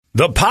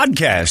The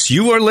podcast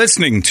you are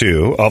listening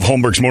to of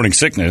Holmberg's Morning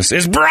Sickness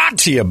is brought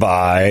to you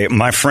by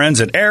my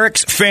friends at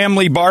Eric's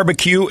Family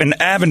Barbecue in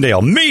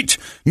Avondale. Meet,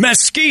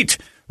 mesquite,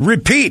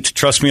 repeat.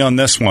 Trust me on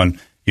this one.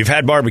 You've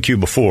had barbecue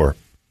before,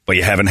 but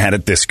you haven't had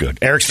it this good.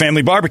 Eric's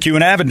Family Barbecue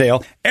in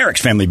Avondale,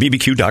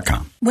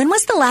 ericsfamilybbq.com. When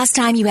was the last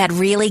time you had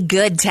really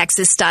good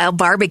Texas-style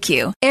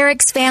barbecue?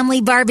 Eric's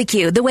Family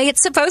Barbecue, the way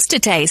it's supposed to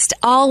taste.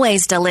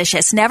 Always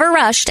delicious, never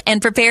rushed,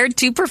 and prepared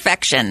to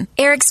perfection.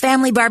 Eric's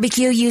Family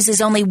Barbecue uses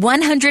only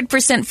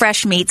 100%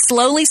 fresh meat,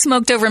 slowly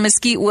smoked over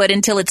mesquite wood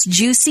until it's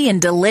juicy and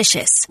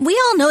delicious. We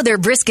all know their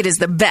brisket is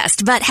the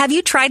best, but have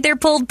you tried their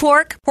pulled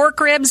pork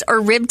ribs,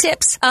 or rib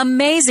tips?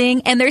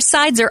 Amazing, and their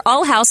sides are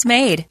all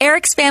house-made.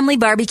 Eric's Family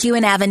Barbecue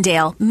in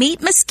Avondale.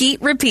 Meet,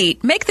 mesquite,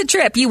 repeat. Make the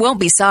trip. You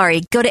won't be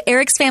sorry. Go to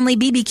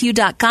ericsfamilybbq.com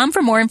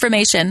for more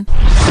information.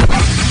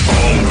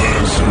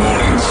 Holmberg's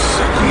Morning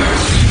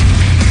Sickness.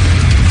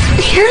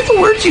 Hear the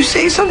words you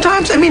say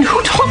sometimes? I mean,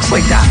 who talks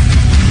like that?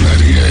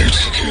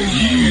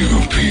 98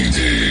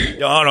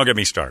 KUPD. Oh, don't get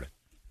me started.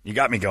 You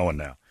got me going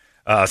now.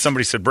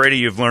 Somebody said, Brady,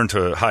 you've learned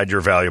to hide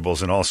your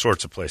valuables in all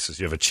sorts of places.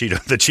 You have a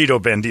Cheeto. The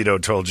Cheeto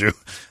Bandito told you.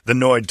 The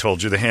Noid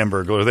told you. The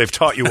Hamburglar. They've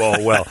taught you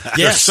all well. Yes.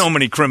 There's so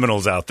many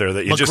criminals out there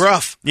that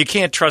you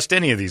can't trust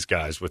any of these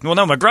guys with. Well,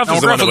 no, McGruff is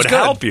the one that would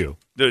help you.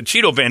 The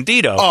Cheeto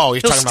Bandito. Oh,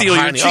 you're he'll talking steal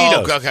about your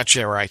Cheetos. Oh,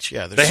 gotcha. Right.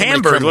 Yeah. The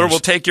Hamburglar will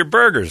take your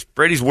burgers.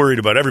 Brady's worried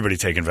about everybody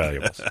taking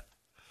valuables.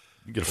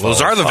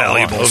 Those are the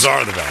valuables. Those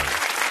are the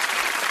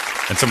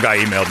valuables. And some guy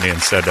emailed me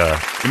and said,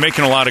 you're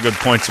making a lot of good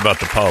points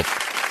about the Pope.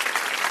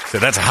 I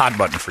said, that's a hot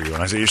button for you.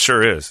 And I said, it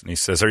sure is. And he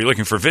says, are you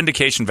looking for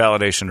vindication,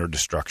 validation, or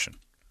destruction?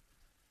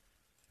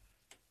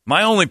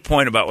 My only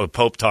point about the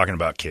Pope talking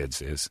about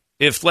kids is,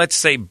 if, let's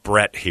say,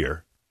 Brett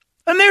here,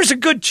 and there's a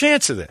good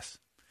chance of this,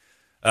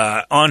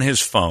 on his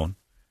phone,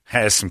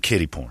 has some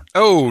kiddie porn.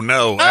 Oh,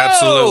 no,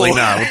 absolutely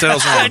not. What the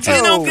hell's wrong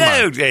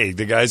with you? Hey,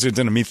 the guys who's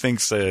into me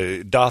thinks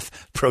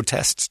doth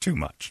protests too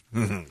much.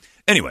 Mm-hmm.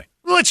 Anyway,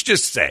 let's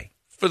just say,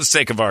 for the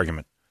sake of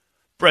argument,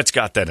 Brett's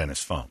got that in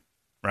his phone,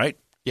 right?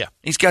 Yeah.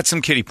 He's got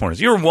some kiddie porn.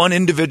 You're one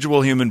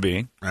individual human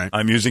being. Right.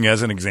 I'm using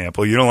as an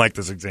example. You don't like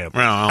this example.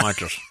 No, I don't like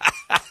this.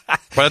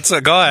 But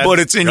go ahead. But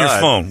it's in your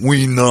phone.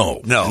 We know.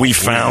 No. We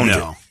found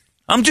it.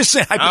 I'm just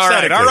saying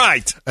hypothetically. All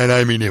right. And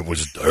I mean, it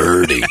was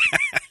dirty.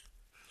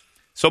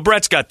 So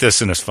Brett's got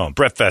this in his phone.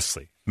 Brett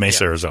Festley,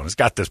 Mesa, Arizona. He's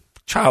got this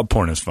child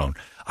porn in his phone.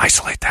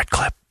 Isolate that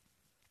clip.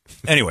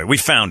 Anyway, we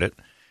found it,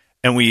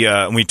 and we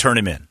turn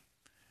him in.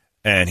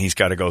 And he's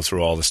got to go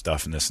through all the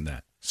stuff and this and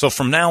that. So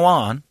from now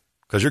on,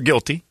 because you're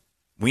guilty,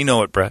 we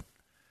know it, Brett,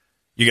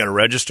 you got to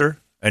register,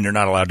 and you're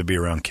not allowed to be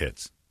around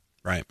kids.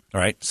 Right.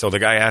 All right? So the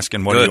guy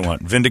asking, what do you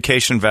want?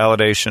 Vindication,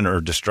 validation,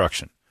 or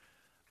destruction?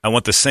 I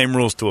want the same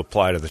rules to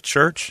apply to the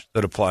church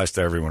that applies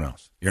to everyone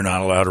else. You're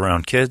not allowed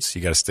around kids.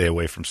 You got to stay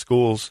away from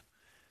schools.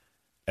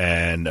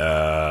 And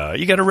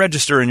you got to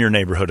register in your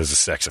neighborhood as a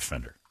sex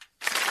offender.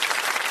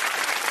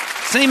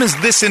 Same as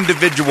this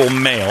individual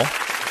male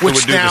Which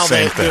would do now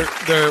the same thing.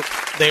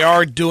 they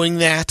are doing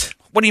that.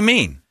 What do you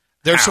mean?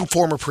 There's some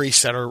former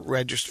priests that are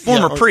registered.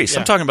 Former priests.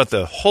 I'm talking about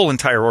the whole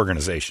entire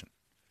organization.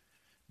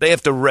 They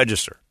have to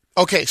register.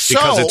 Okay, so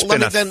because it's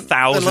been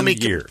let me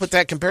years. put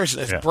that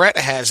comparison. If Brett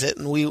has it,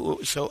 and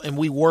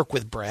we work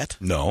with Brett,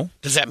 no,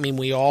 does that mean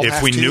we all?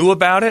 If we knew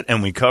about it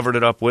and we covered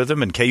it up with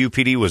him, and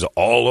KUPD was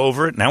all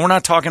over it. Now we're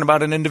not talking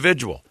about an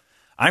individual.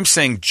 I'm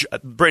saying,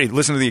 Brady,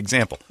 listen to the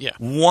example. Yeah.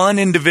 One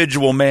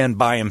individual man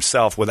by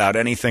himself without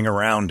anything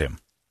around him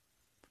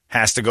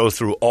has to go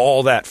through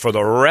all that for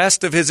the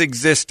rest of his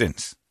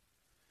existence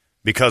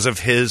because of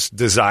his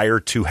desire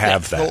to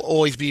have that. He'll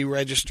always be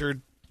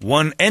registered.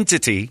 One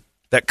entity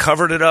that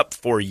covered it up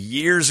for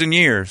years and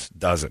years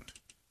doesn't.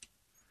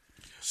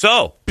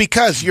 So,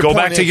 because go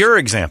back to your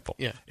example.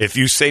 Yeah. If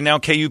you say now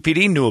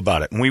KUPD knew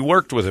about it and we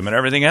worked with him and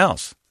everything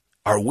else,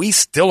 are we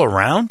still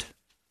around?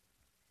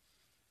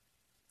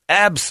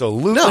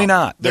 Absolutely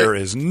not. There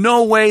is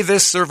no way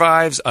this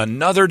survives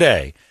another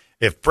day.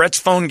 If Brett's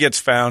phone gets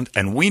found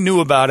and we knew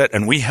about it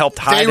and we helped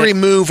hide it. They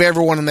remove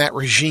everyone in that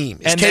regime.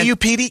 Is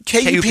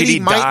KUPD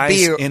might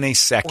dies be in a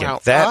second.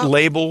 That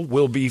label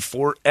will be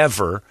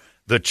forever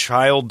the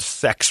child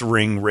sex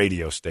ring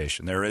radio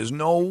station. There is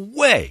no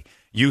way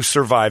you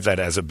survive that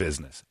as a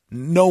business.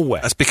 No way.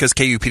 That's because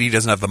KUPD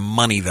doesn't have the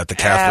money that the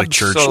Catholic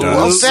Church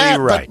does.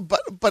 Absolutely right.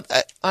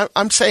 But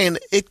I'm saying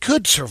it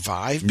could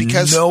survive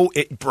because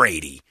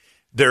Brady.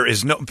 There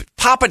is no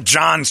Papa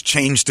John's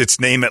changed its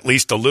name at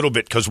least a little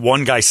bit because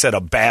one guy said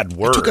a bad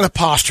word. It took an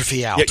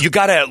apostrophe out. Yeah, you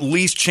got to at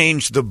least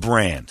change the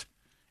brand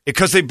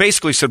because they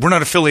basically said we're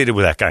not affiliated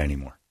with that guy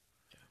anymore.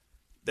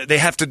 You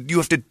have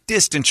to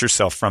distance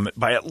yourself from it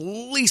by at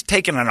least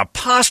taking an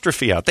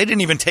apostrophe out. They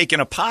didn't even take an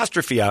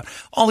apostrophe out.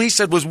 All he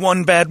said was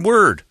one bad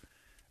word,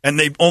 and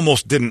they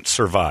almost didn't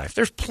survive.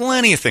 There's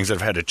plenty of things that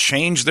have had to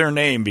change their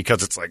name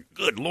because it's like,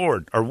 good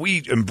Lord, are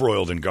we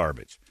embroiled in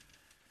garbage?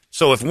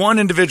 So if one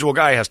individual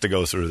guy has to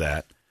go through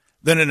that,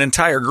 then an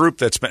entire group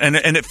that's been,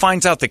 and it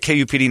finds out that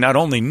KUPD not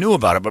only knew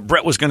about it, but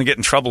Brett was going to get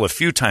in trouble a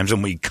few times,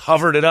 and we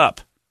covered it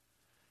up.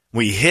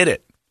 We hid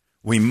it.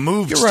 We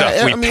moved You're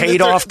stuff. right. We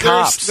paid off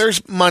cops.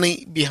 There's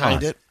money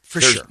behind it,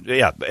 for sure.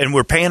 Yeah, and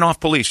we're paying off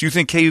police. You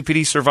think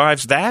KUPD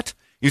survives that?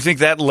 You think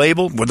that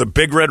label with a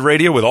big red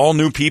radio with all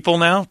new people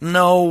now?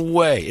 No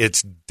way.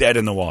 It's dead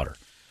in the water.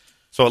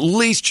 So at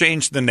least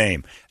change the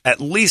name.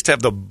 At least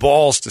have the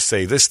balls to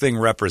say this thing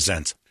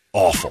represents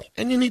awful.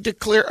 And you need to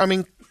clear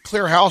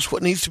house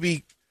what needs to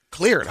be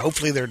cleared.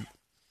 Hopefully they're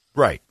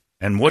right.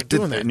 And what did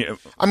that.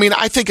 I mean,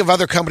 I think of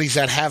other companies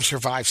that have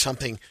survived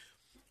something.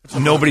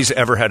 Nobody's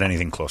ever had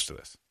anything close to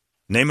this.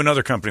 Name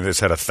another company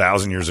that's had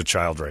 1,000 years of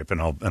child rape, and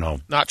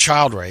I'll not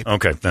child rape.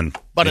 Okay, then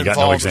but you got involved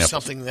no with examples.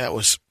 something that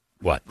was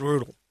what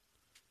brutal.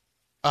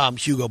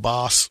 Hugo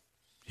Boss.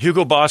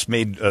 Hugo Boss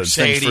made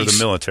things for the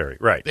military,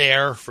 right?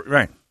 There,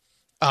 right.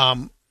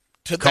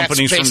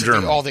 Companies from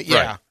Germany, all the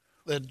right.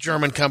 the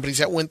German companies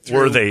that went through.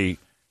 Were they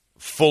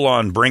full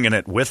on bringing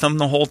it with them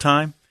the whole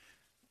time?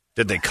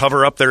 Did they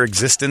cover up their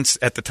existence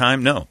at the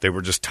time? No, they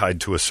were just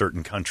tied to a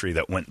certain country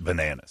that went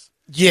bananas.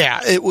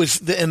 Yeah, it was,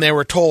 and they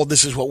were told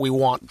this is what we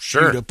want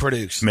you to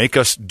produce. Make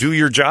us do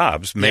your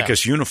jobs, make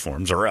us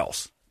uniforms, or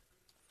else.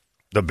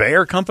 The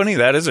Bayer company,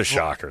 that is a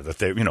shocker that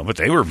they, but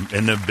they were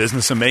in the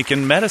business of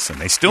making medicine.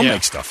 They still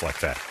make stuff like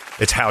that.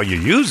 It's how you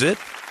use it.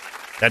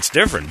 That's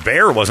different.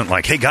 Bayer wasn't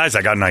like, hey guys,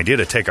 I got an idea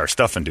to take our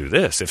stuff and do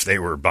this. If they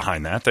were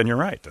behind that, then you're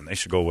right. Then they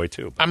should go away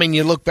too. I mean,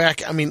 you look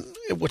back. I mean,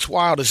 what's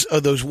wild is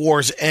those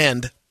wars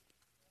end.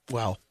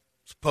 Well,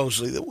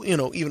 supposedly,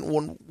 even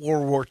World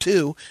War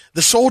II,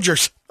 the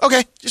soldiers,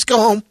 okay, just go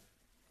home.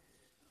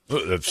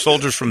 The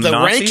soldiers from the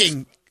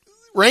Nazis?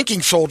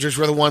 ranking soldiers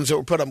were the ones that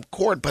were put on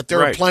court, but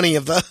there are plenty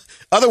of the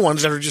other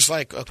ones that are just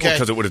like, okay.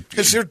 Because it would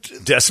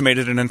have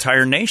decimated an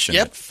entire nation.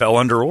 Yep. That fell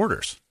under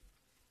orders.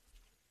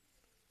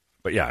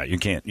 But yeah, you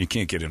can't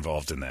get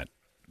involved in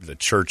the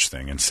church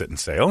thing and sit and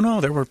say, oh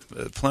no, there were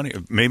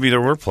maybe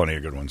there were plenty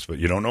of good ones, but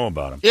you don't know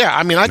about them. Yeah,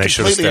 I mean, I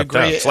completely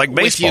agree it's like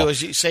baseball.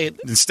 with you as you say it.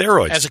 In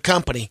steroids. As a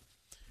company,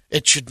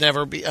 it should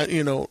never be,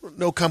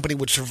 no company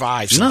would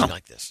survive something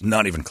like this.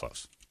 Not even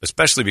close.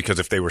 Especially because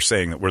if they were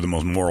saying that we're the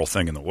most moral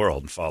thing in the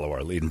world and follow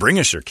our lead and bring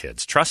us your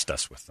kids, trust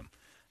us with them.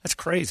 That's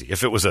crazy.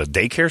 If it was a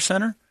daycare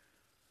center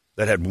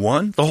that had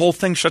one, the whole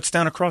thing shuts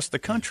down across the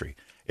country.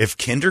 If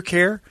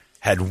KinderCare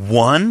had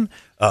one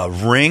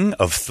ring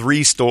of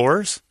 3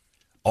 stores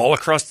all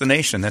across the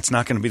nation, that's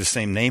not going to be the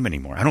same name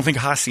anymore. I don't think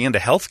Hacienda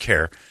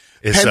Healthcare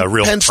is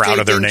real Penn proud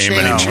of their name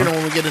anymore.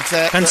 When we get into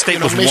that, Penn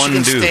State was Michigan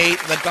one dude. State,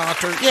 the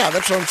doctor. Yeah,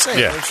 that's what I'm saying.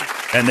 Yeah.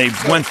 And they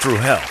went through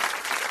hell.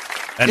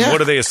 And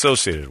what are they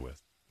associated with?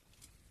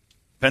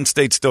 Penn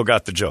State still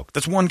got the joke.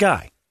 That's one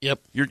guy.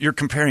 Yep. You're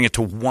comparing it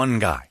to one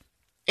guy.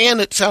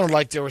 And it sounded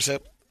like there was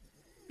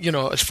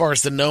as far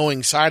as the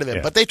knowing side of it.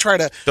 Yeah. But they try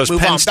to move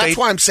Penn on. State, that's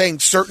why I'm saying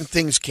certain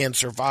things can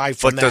survive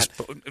from that.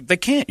 They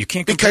can't. You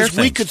can't compare because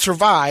we could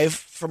survive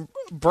from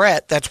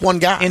Brett. That's one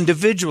guy.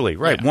 Individually,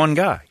 right. Yeah. One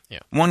guy. Yeah.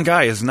 One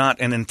guy is not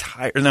an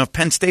entire... Now, if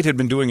Penn State had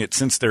been doing it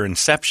since their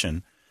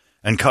inception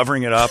and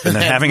covering it up and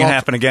then having it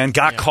happen again,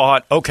 got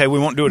caught, okay, we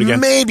won't do it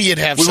again. Maybe you'd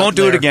have We won't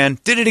do there. it again.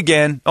 Did it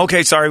again.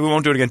 Okay, sorry, we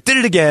won't do it again. Did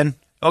it again.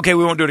 Okay,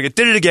 we won't do it again.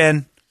 Did it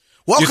again.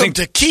 Welcome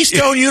to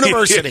Keystone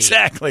University.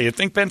 Exactly. You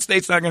think Penn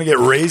State's not going to get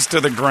razed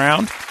to the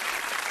ground?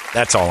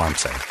 That's all I'm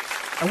saying.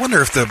 I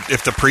wonder if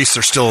the priests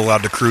are still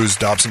allowed to cruise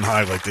Dobson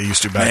High like they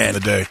used to back in the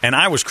day. And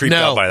I was creeped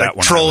out by that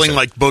one. Trolling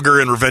like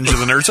Booger and Revenge of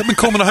the Nerds. I've been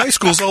combing to high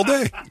schools all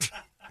day.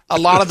 A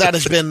lot of that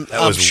has been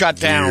shut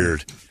down.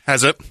 Weird.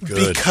 Has it?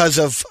 Good. Because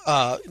of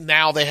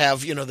now they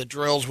have the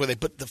drills where they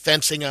put the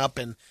fencing up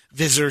and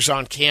visitors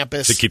on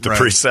campus To keep the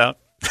priests out?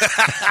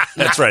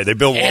 That's right. They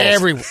build walls.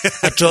 everywhere.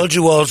 I told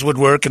you walls would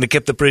work, and it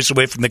kept the priests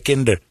away from the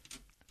kinder.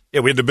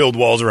 Yeah, we had to build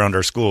walls around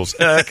our schools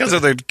because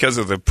of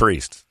the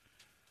priests.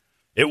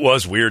 It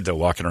was weird, though,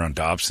 walking around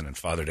Dobson, and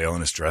Father Dale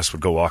in his dress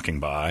would go walking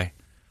by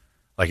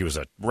like he was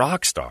a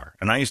rock star.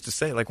 And I used to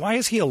say, why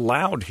is he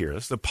allowed here?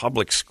 This is a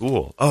public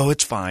school. Oh,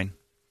 it's fine.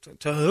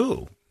 To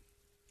who?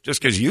 Just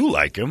because you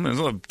like him. There's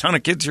a ton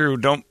of kids here who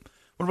don't.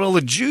 What about all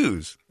the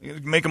Jews? You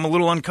make them a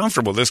little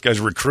uncomfortable. This guy's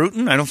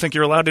recruiting. I don't think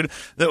you're allowed to.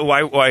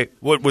 Why?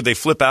 What would they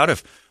flip out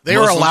if They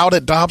were allowed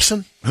at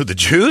Dobson? Who, the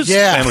Jews?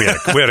 Yeah. And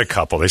we had a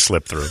couple. They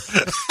slipped through.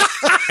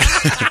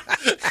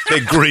 They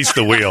greased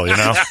the wheel,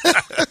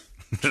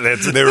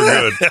 They were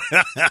good.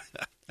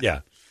 Yeah.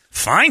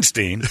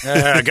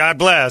 Feinstein? God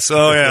bless.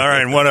 Oh, yeah, all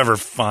right, whatever,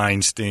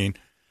 Feinstein.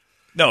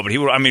 No, but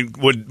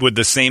would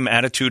the same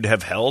attitude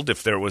have held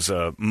if there was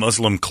a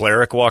Muslim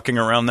cleric walking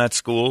around that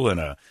school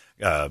and a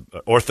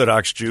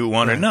Orthodox Jew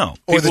wanted? No.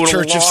 Or People the would have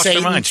Church of lost their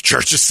Satan? minds.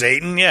 Church of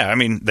Satan? Yeah,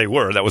 they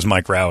were. That was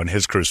Mike Rao and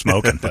his crew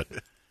smoking, but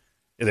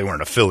they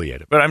weren't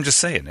affiliated. But I'm just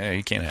saying,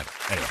 you can't have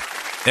it. Anyway,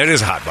 it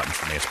is a hot button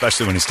for me,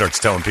 especially when he starts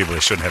telling people they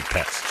shouldn't have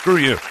pets. Screw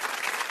you.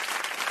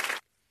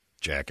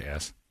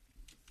 Jackass.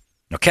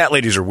 Now, cat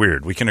ladies are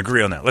weird. We can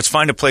agree on that. Let's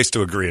find a place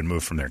to agree and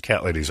move from there.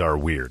 Cat ladies are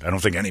weird. I don't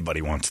think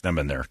anybody wants them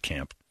in their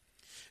camp.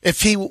 If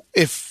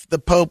the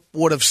Pope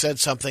would have said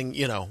something,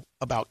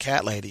 about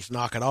cat ladies,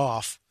 knock it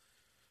off.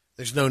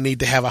 There's no need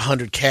to have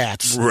 100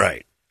 cats.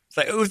 Right. It's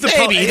like,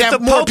 Maybe he'd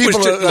have more people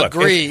to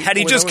agree. Had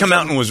he just come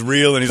out and was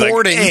real and he's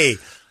like, hey,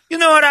 You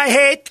know what I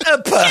hate?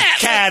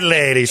 Cat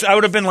ladies. I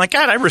would have been like,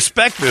 God, I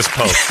respect this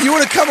Pope. You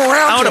would have come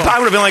around. I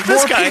would have been like, this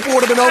More guy. people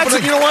would have been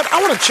open. You know what?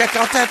 I want to check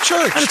out that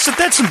church.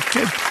 That's some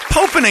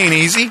poping ain't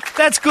easy.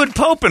 That's good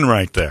poping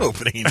right there.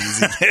 Poping ain't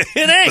easy.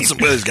 It ain't.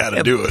 Somebody's got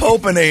to do it.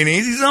 Poping ain't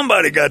easy.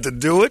 Somebody got to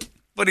do it.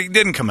 But he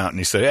didn't come out and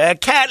he said,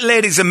 cat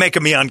ladies are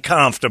making me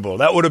uncomfortable.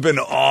 That would have been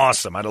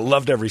awesome. I'd have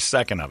loved every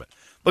second of it.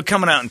 But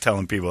coming out and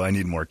telling people I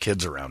need more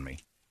kids around me.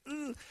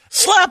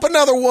 Slap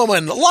another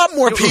woman. A lot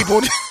more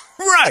people.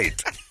 Right.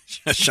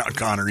 Sean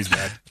Connery's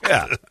bad.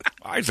 Yeah.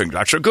 I think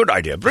that's a good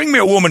idea. Bring me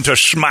a woman to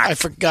smack. I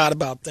forgot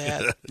about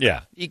that.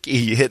 Yeah.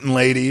 He hitting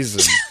ladies.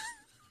 And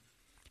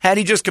had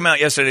he just come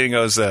out yesterday and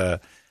goes, I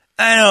know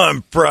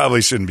I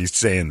probably shouldn't be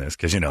saying this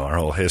because, our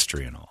whole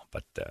history and all.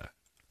 But,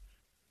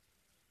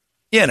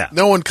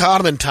 No one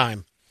caught him in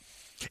time.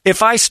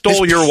 If I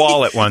stole your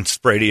wallet once,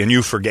 Brady, and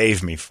you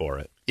forgave me for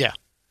it, Yeah.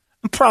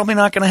 I'm probably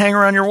not going to hang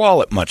around your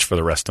wallet much for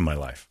the rest of my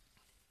life.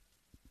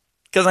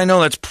 Because I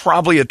know that's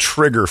probably a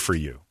trigger for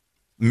you,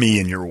 me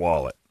and your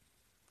wallet,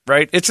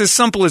 right? It's as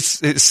simple as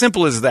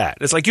that.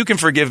 It's like you can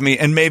forgive me,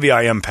 and maybe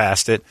I am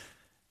past it,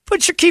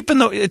 but you're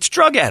keeping it's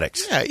drug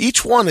addicts. Yeah,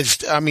 each one is.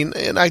 I mean,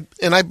 and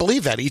I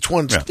believe that each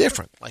one's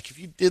different. Like if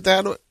you did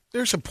that,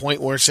 there's a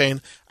point where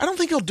saying, I don't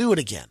think he'll do it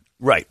again.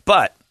 Right,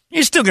 but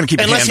you're still going to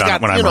keep your hand on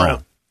it when I'm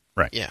around.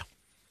 Right. Yeah.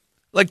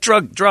 Like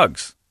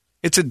drugs.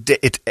 It's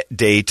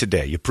day to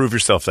day. You prove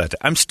yourself that day.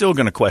 I'm still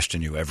going to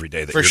question you every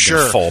day that you're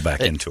going to fall back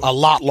into it. A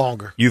lot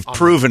longer. You've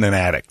proven an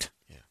addict.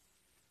 Yeah.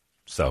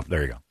 So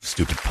there you go.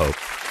 Stupid Pope.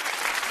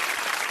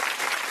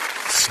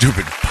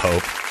 Stupid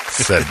Pope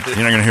said, you're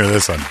not going to hear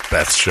this on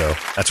Beth's show.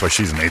 That's why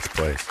she's in 8th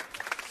place.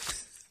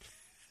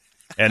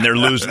 And they're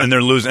losing.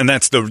 And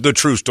that's the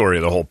true story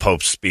of the whole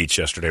Pope's speech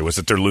yesterday was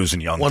that they're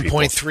losing young people.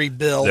 $1.3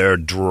 billion. They're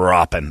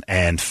dropping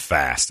and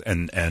fast.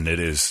 And it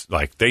is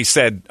like they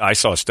said, I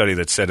saw a study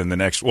that said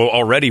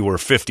already we're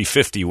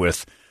 50-50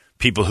 with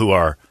people who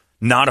are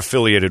not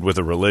affiliated with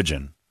a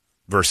religion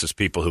versus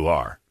people who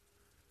are.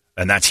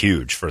 And that's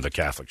huge for the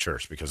Catholic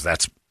Church because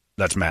that's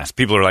mass.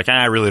 People are like,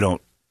 I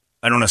don't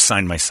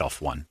assign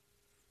myself one.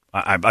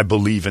 I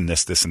believe in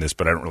this, and this,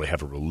 but I don't really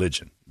have a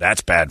religion.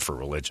 That's bad for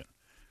religion.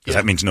 Because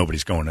that means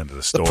nobody's going into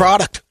the store. The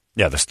product.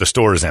 Yeah, the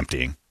store is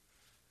emptying.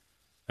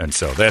 And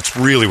so that's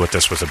really what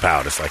this was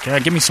about. It's like,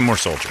 give me some more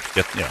soldiers.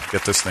 Get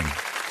this thing.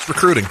 It's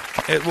recruiting.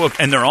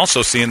 And they're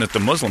also seeing that the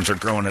Muslims are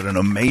growing at an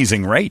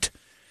amazing rate.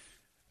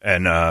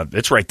 And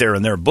it's right there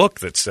in their book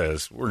that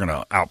says we're going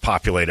to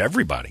outpopulate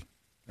everybody.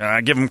 And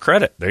I give them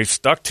credit. They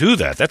stuck to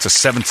that. That's a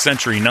 7th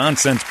century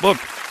nonsense book.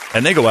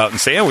 And they go out and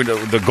say,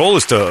 the goal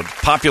is to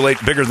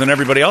populate bigger than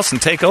everybody else and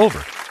take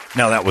over.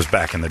 Now, that was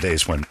back in the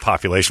days when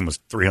population was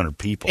 300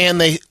 people.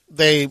 And they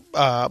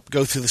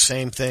go through the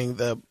same thing.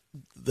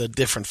 The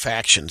different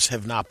factions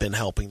have not been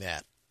helping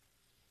that.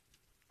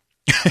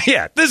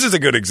 Yeah, this is a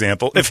good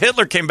example. If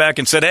Hitler came back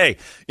and said, hey,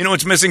 you know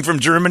what's missing from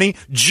Germany?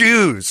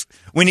 Jews.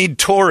 We need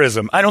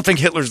tourism. I don't think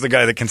Hitler's the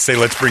guy that can say,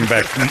 let's bring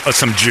back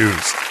some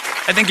Jews.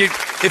 I think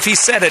if he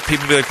said it,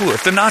 people would be like, ooh,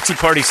 if the Nazi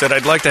party said,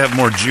 I'd like to have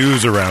more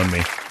Jews around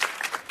me,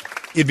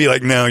 you'd be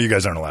like, no, you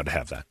guys aren't allowed to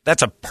have that.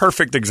 That's a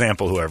perfect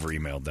example, whoever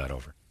emailed that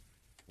over.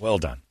 Well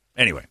done.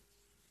 Anyway,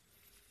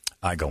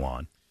 I go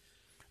on.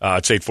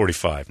 It's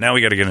 8:45. Now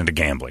we got to get into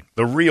gambling.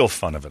 The real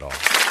fun of it all.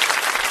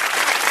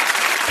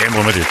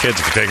 Gambling with your kids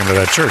if you take them to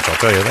that church, I'll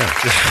tell you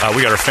that.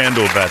 We got our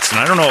FanDuel bets. And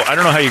I don't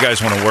know how you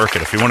guys want to work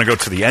it. If you want to go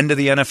to the end of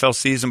the NFL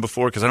season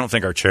before, because I don't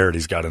think our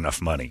charity's got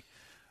enough money.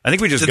 I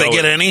think we just Did they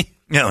get any?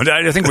 No,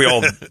 I think we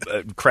all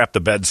crap the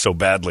bed so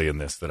badly in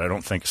this that I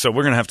don't think. So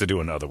we're going to have to do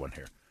another one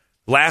here.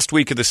 Last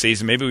week of the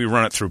season, maybe we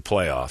run it through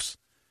playoffs.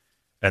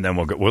 And then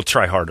we'll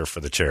try harder for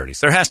the charities.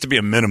 There has to be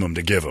a minimum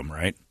to give them,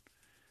 right?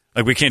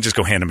 Like we can't just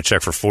go hand them a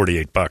check for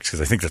 $48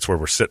 because I think that's where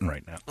we're sitting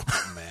right now.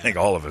 Oh, man. I think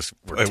all of us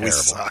were terrible. We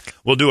suck.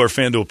 We'll do our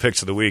FanDuel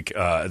picks of the week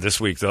this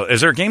week, though.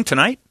 Is there a game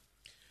tonight?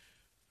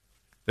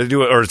 They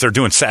do it, or they're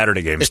doing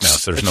Saturday games now,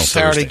 so there's no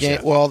Saturday Thursdays game.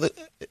 yet. Well,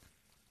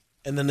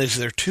 and then is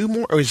there 2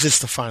 more, or is this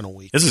the final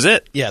week? This is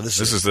it. Yeah, this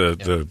is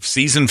the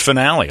season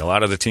finale. A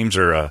lot of the teams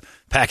are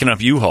packing up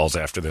U-Hauls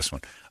after this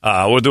one.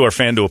 We'll do our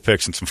FanDuel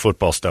picks and some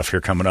football stuff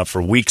here coming up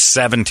for week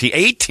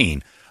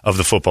 18 of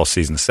the football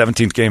season. The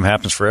 17th game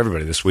happens for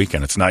everybody this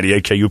weekend. It's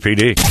 98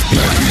 KUPD.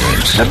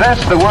 The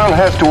best the world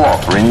has to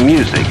offer in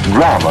music,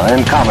 drama,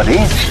 and comedy.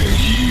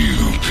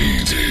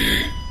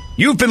 KUPD.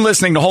 You've been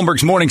listening to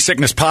Holmberg's Morning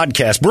Sickness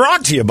Podcast,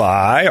 brought to you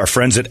by our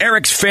friends at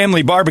Eric's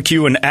Family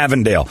Barbecue in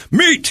Avondale.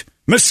 Meet,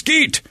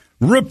 mesquite,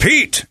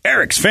 repeat.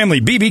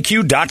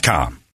 Eric'sFamilyBBQ.com.